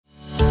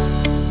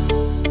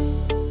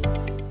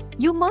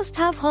You must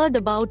have heard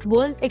about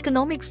world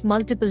economics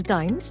multiple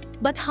times,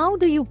 but how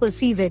do you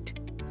perceive it?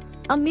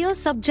 A mere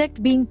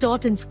subject being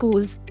taught in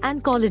schools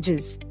and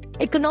colleges.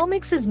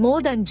 Economics is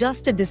more than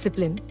just a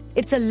discipline,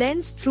 it's a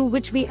lens through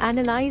which we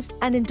analyze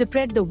and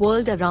interpret the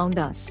world around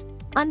us.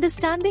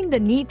 Understanding the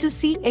need to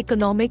see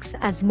economics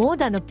as more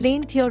than a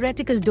plain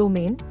theoretical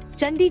domain,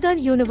 Chandigarh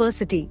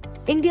University,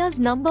 India's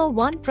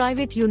 #1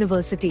 private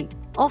university,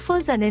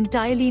 offers an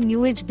entirely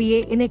new age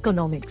BA in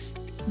economics.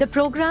 The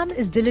program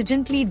is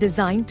diligently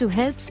designed to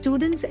help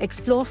students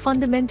explore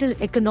fundamental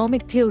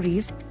economic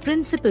theories,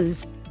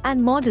 principles,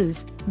 and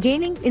models,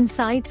 gaining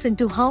insights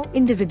into how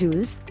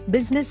individuals,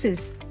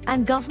 businesses,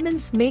 and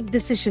governments make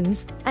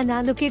decisions and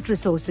allocate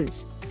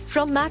resources.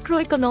 From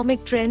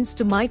macroeconomic trends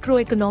to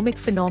microeconomic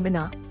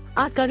phenomena,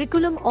 our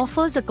curriculum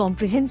offers a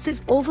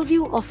comprehensive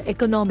overview of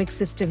economic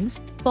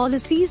systems,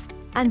 policies,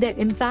 and their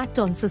impact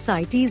on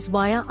societies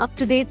via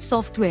up-to-date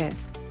software,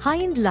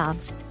 high-end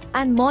labs,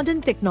 and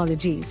modern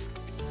technologies.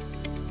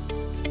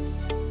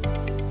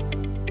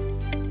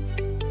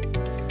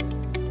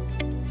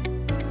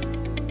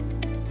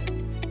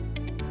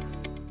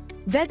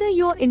 Whether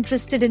you're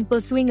interested in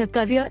pursuing a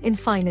career in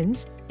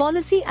finance,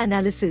 policy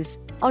analysis,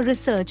 or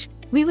research,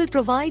 we will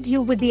provide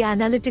you with the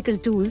analytical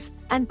tools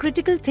and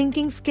critical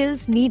thinking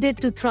skills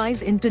needed to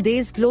thrive in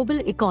today's global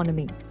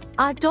economy.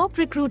 Our top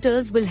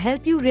recruiters will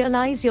help you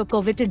realize your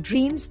coveted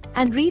dreams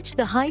and reach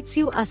the heights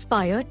you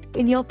aspire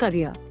in your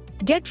career.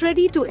 Get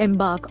ready to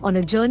embark on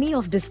a journey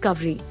of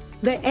discovery,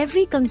 where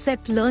every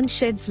concept learned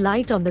sheds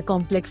light on the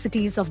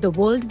complexities of the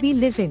world we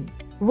live in.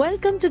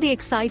 Welcome to the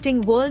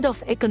exciting world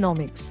of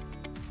economics.